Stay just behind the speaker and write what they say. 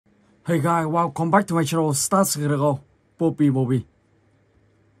Hey guys, welcome back to my channel. Stars gonna go Bobby.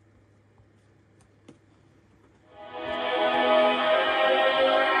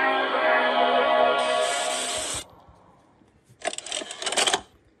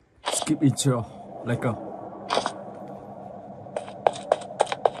 Skip intro. Let's go.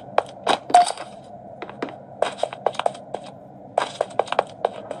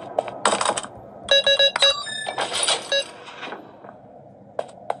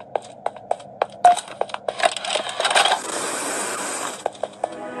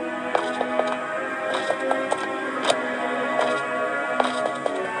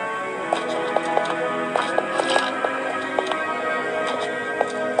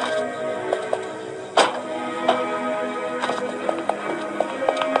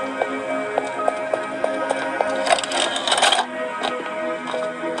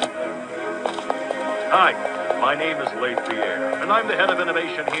 Hi, my name is Pierre, and I'm the head of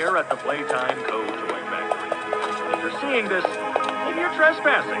innovation here at the Playtime Toy Factory. If you're seeing this, maybe you're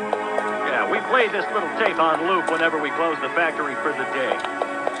trespassing. Yeah, we play this little tape on loop whenever we close the factory for the day.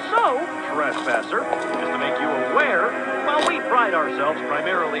 So, trespasser, just to make you aware, while we pride ourselves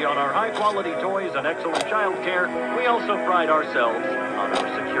primarily on our high-quality toys and excellent child care, we also pride ourselves on our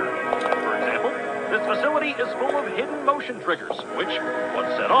security. For example, this facility is full of hidden motion triggers, which,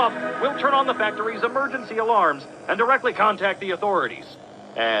 once set off, will turn on the factory's emergency alarms and directly contact the authorities.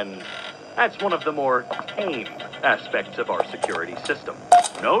 And that's one of the more tame aspects of our security system.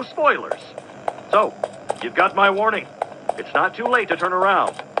 No spoilers. So, you've got my warning. It's not too late to turn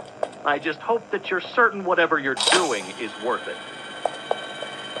around. I just hope that you're certain whatever you're doing is worth it.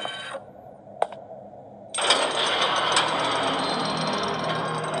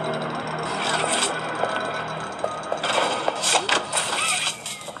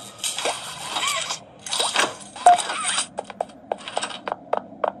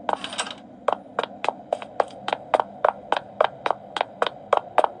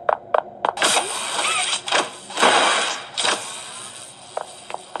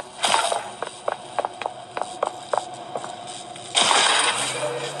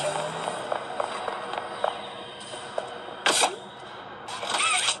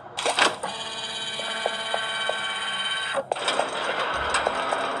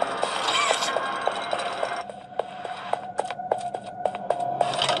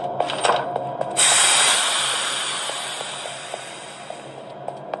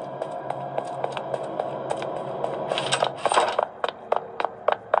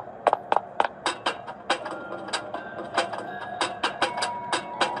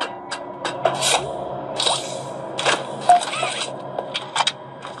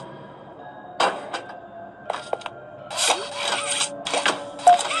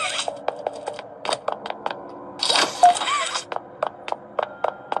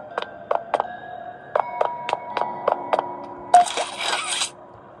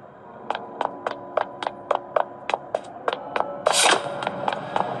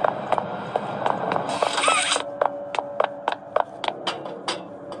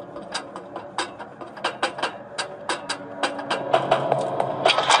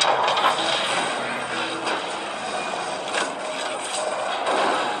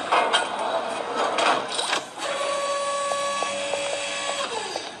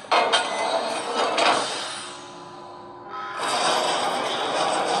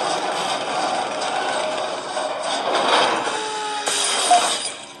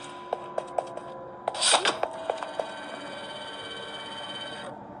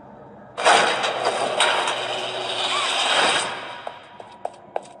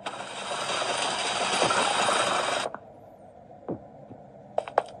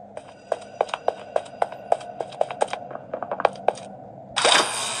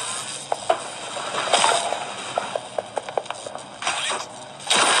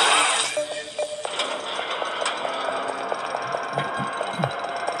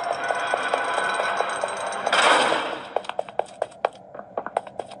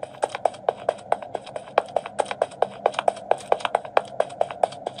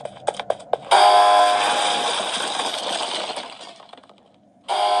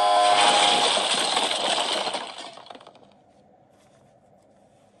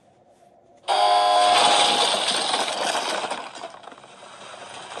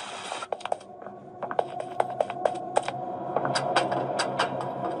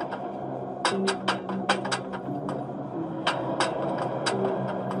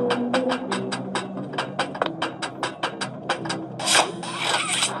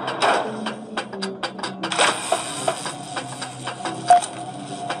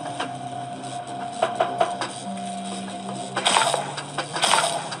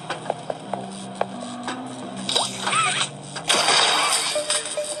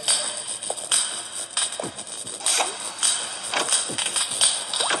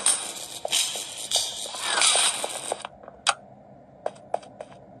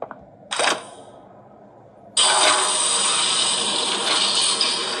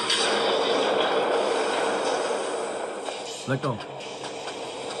 Let go.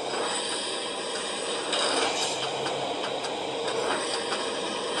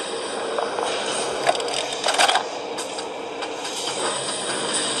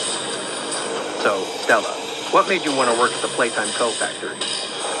 So, Stella, what made you want to work at the Playtime Co-Factory?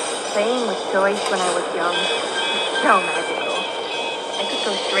 Playing with toys when I was young was so magical. I could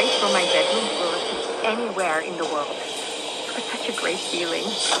go straight from my bedroom floor to anywhere in the world. It was such a great feeling.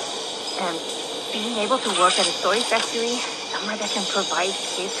 And being able to work at a toy factory, somewhere that can provide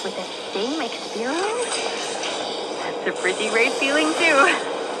kids with the same experience, that's a pretty great feeling too.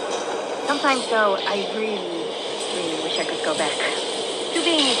 Sometimes though, I really, really wish I could go back to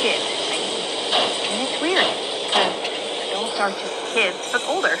being a kid. And it's weird, because adults aren't just kids, but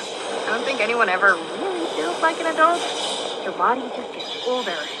older. I don't think anyone ever really feels like an adult. Your body just gets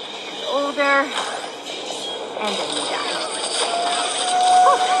older and older, and then you die.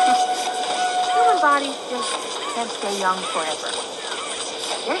 Human bodies just can't stay young forever.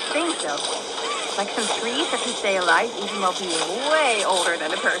 There's things though, like some trees that can stay alive even while being way older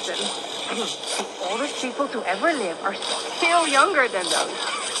than a person. I mean, the oldest people to ever live are still younger than those.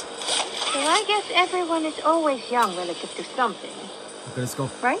 So I guess everyone is always young relative to something. Okay, let's go.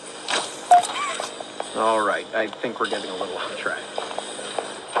 Right? All right, I think we're getting a little off track.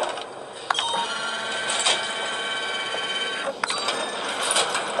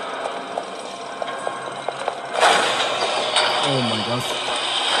 Oh my gosh.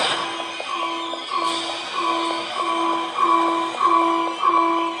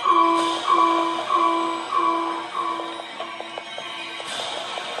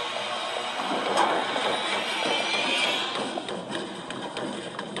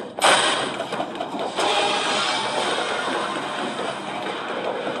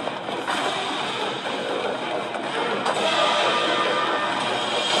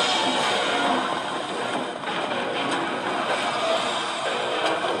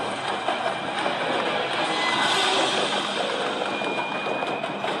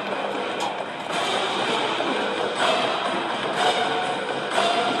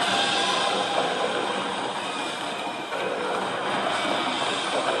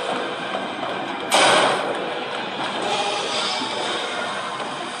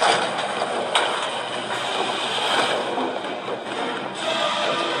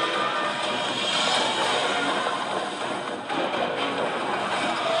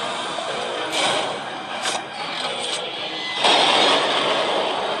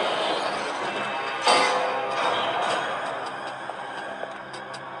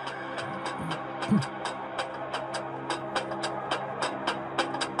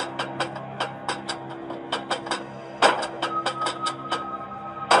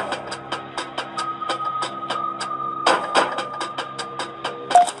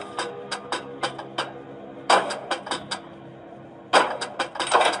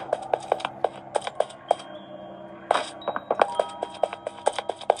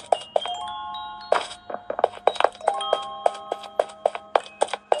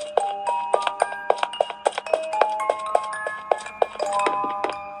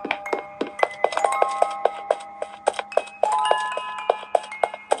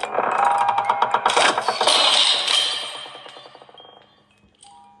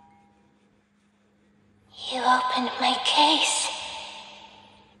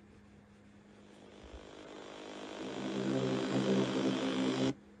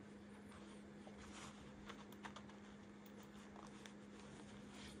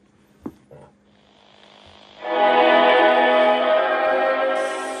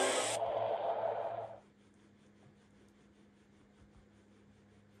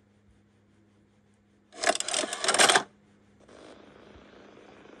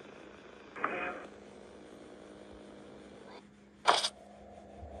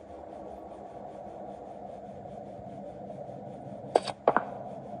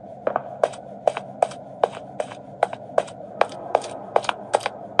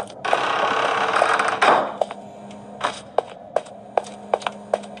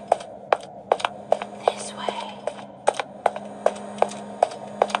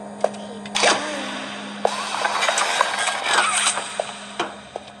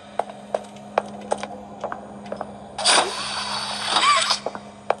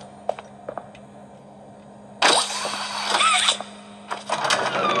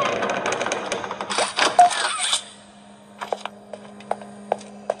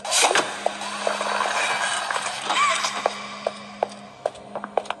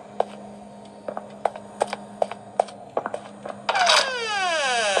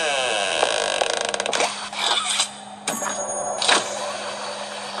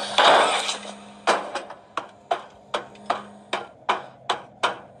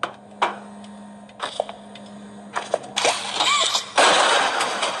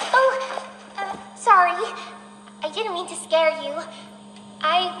 to scare you.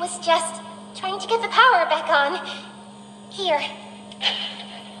 I was just trying to get the power back on. Here.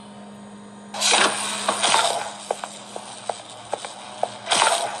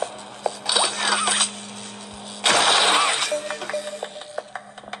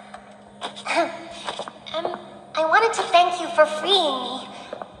 I wanted to thank you for freeing me.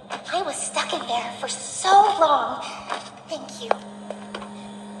 I was stuck in there for so long. Thank you.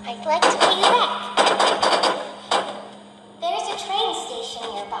 I'd like to pay you back. There's a train station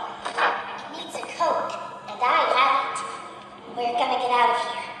nearby. It needs a code, and I have it. We're gonna get out of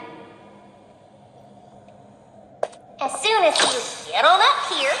here. As soon as you get on up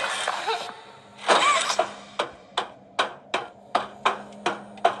here...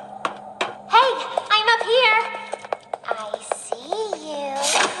 Hey, I'm up here. I see you.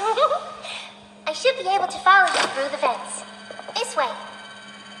 I should be able to follow you through the vents. This way.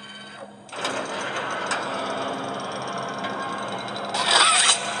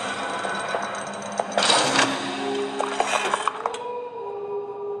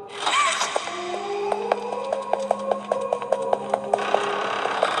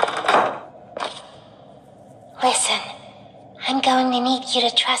 Listen, I'm going to need you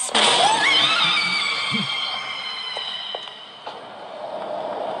to trust me.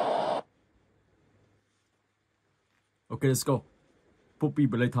 Okay, let's go. Poppy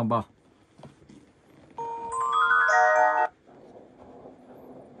Playtime ba.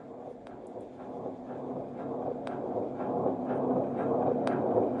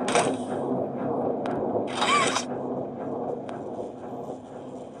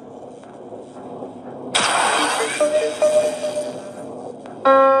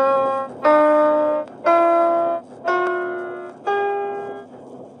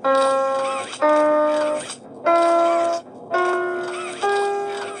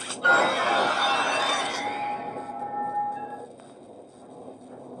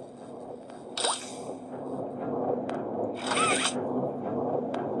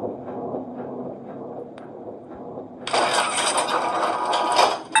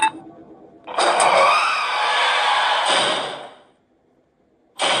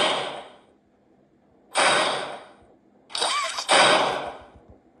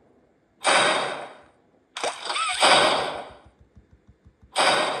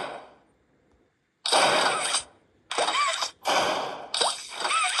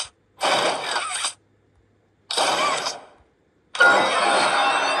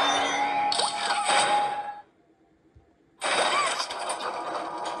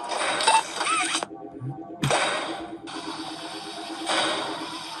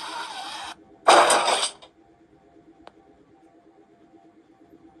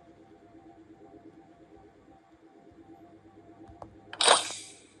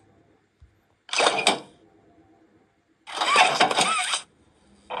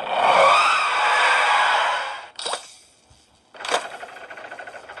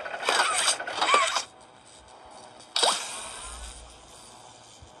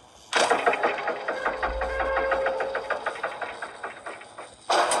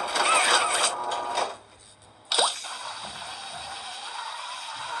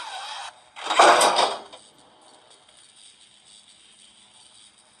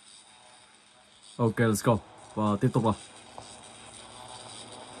 Ok, let's go. Và tiếp tục nào.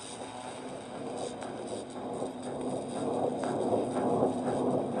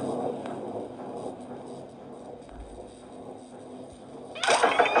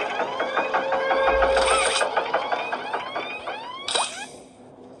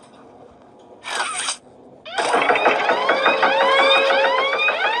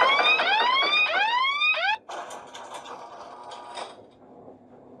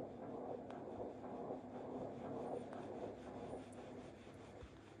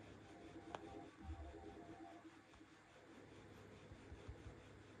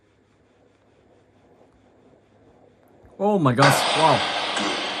 Oh my gosh, wow.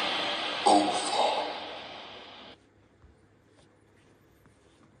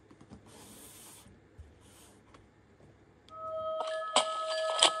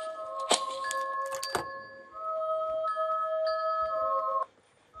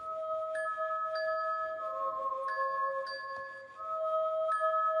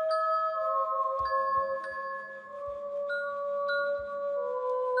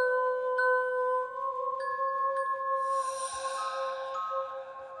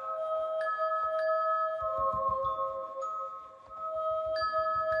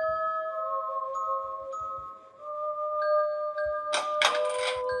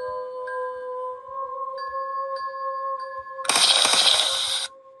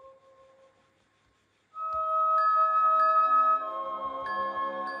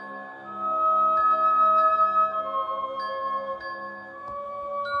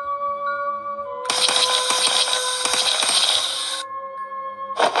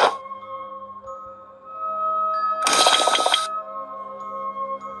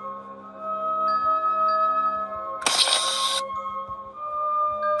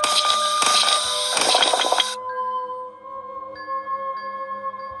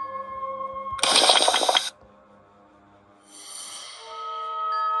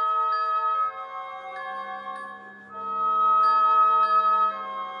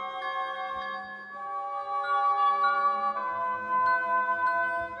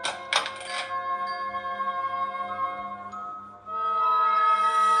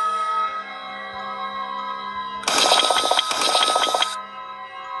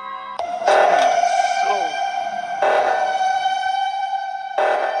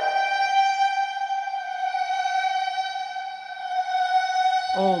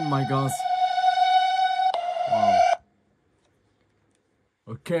 Oh my god. Wow.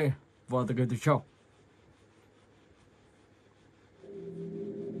 Ok, volta aqui do tchau.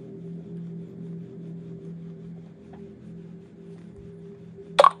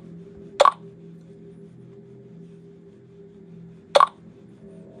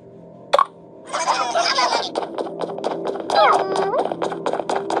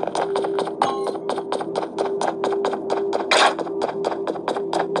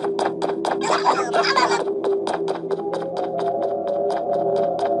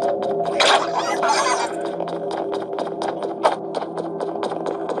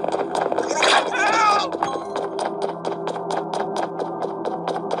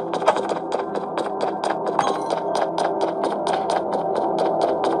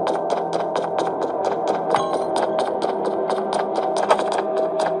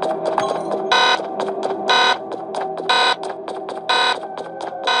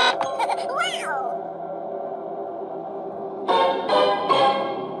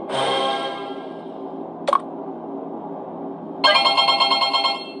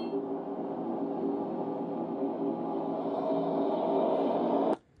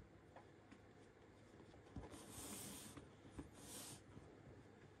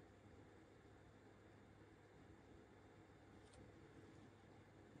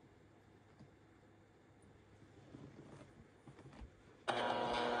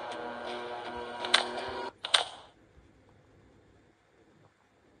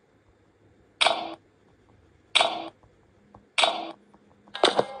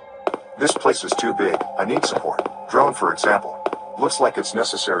 This place is too big. I need support. Drone, for example. Looks like it's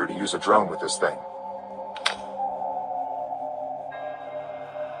necessary to use a drone with this thing.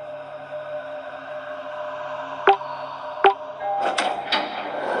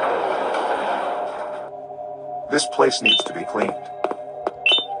 This place needs to be cleaned.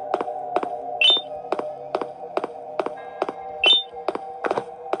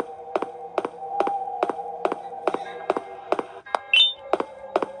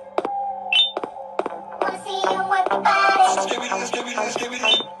 Wanna see you work your body.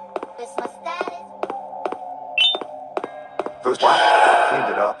 This my status. Those black cleaned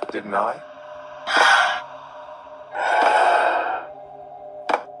it up, didn't I?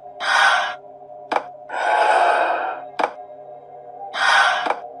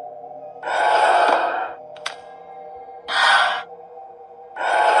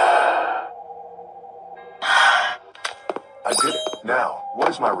 I did it. Now, what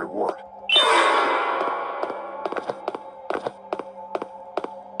is my reward?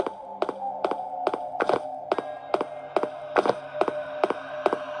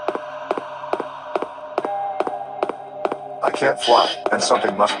 I can't fly, and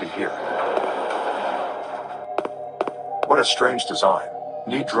something must be here. What a strange design.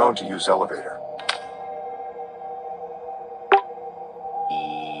 Need drone to use elevator.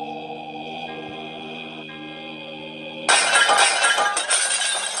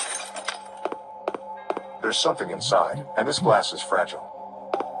 There's something inside, and this glass is fragile.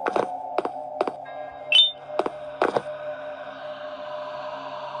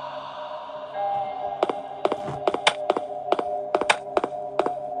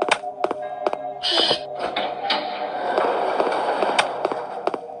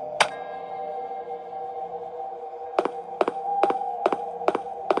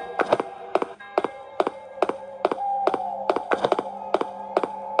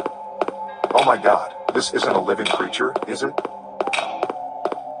 Oh my god, this isn't a living creature, is it?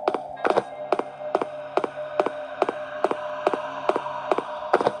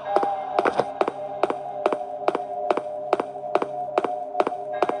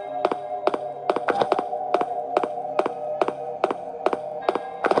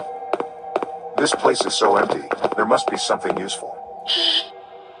 This place is so empty. There must be something useful.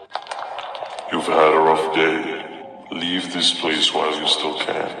 You've had a rough day. Leave this place while you still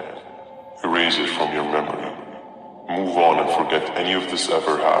can. Erase it from your memory. Move on and forget any of this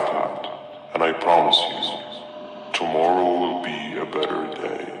ever happened. And I promise you, tomorrow will be a better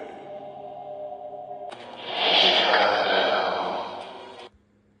day.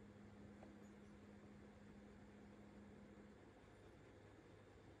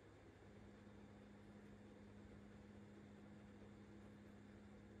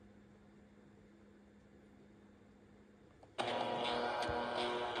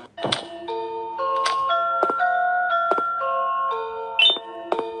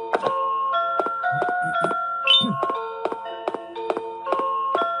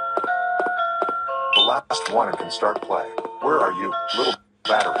 The last one and can start play. Where are you, little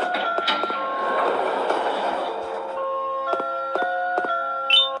battery?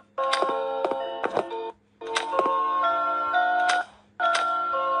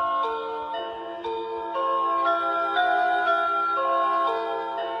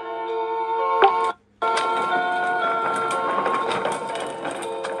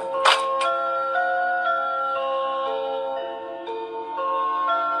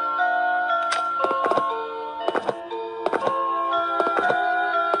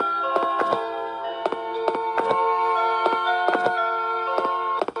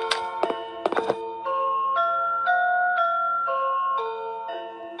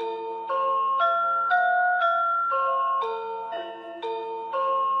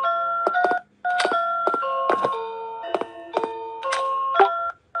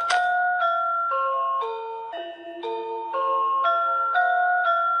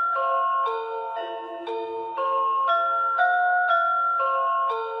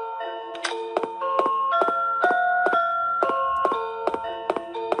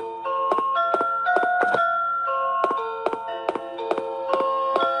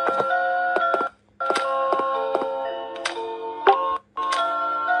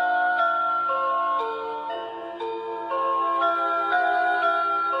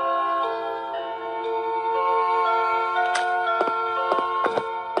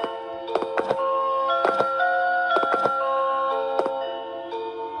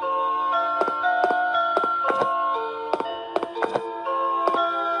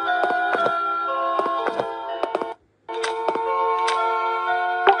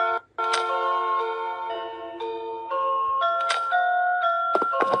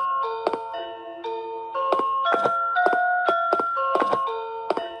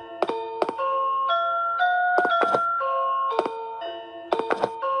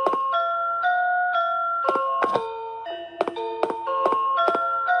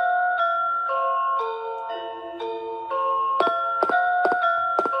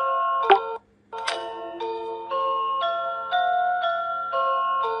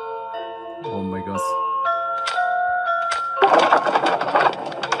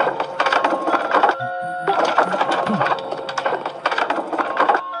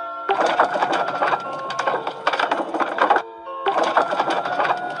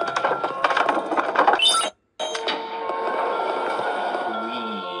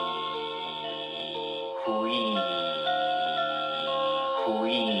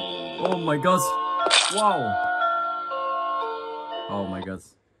 Oh my god. Wow. Oh my god.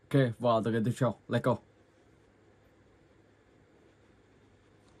 Ok, vào từ cái tiếp theo. Let's go.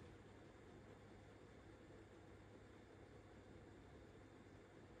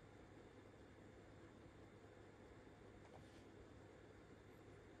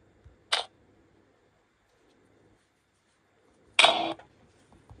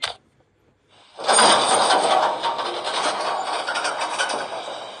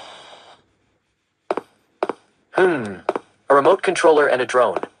 A remote controller and a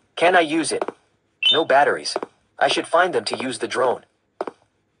drone. Can I use it? No batteries. I should find them to use the drone.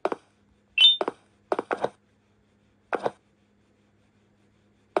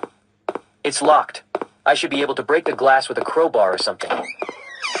 It's locked. I should be able to break the glass with a crowbar or something.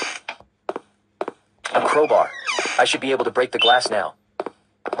 A crowbar. I should be able to break the glass now.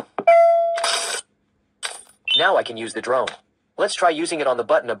 Now I can use the drone. Let's try using it on the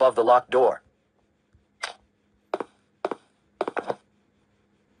button above the locked door.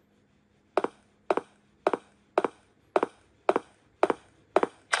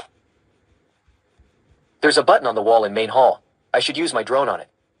 There's a button on the wall in main hall. I should use my drone on it.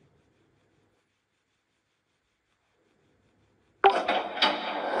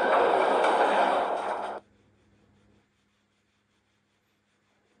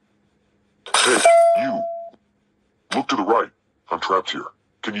 Hey, you. Look to the right. I'm trapped here.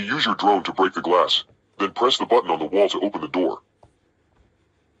 Can you use your drone to break the glass? Then press the button on the wall to open the door.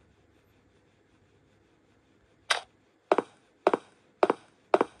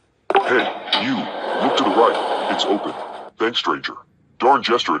 Hey, you. Look to the right. It's open. Thanks, stranger. Darn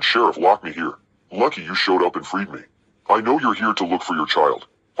Jester and Sheriff locked me here. Lucky you showed up and freed me. I know you're here to look for your child.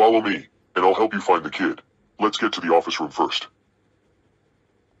 Follow me, and I'll help you find the kid. Let's get to the office room first.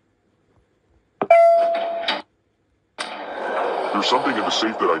 There's something in the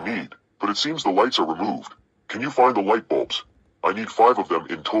safe that I need, but it seems the lights are removed. Can you find the light bulbs? I need 5 of them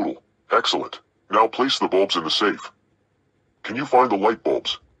in total. Excellent. Now place the bulbs in the safe. Can you find the light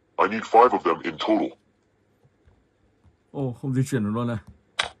bulbs? I need 5 of them in total. Oh, không di chuyển được luôn này.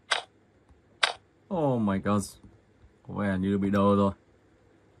 Oh my god. Có vẻ như bị đờ rồi.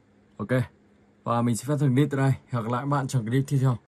 Ok. Và mình xin phép dừng clip tại đây. Hẹn gặp lại các bạn trong clip tiếp theo.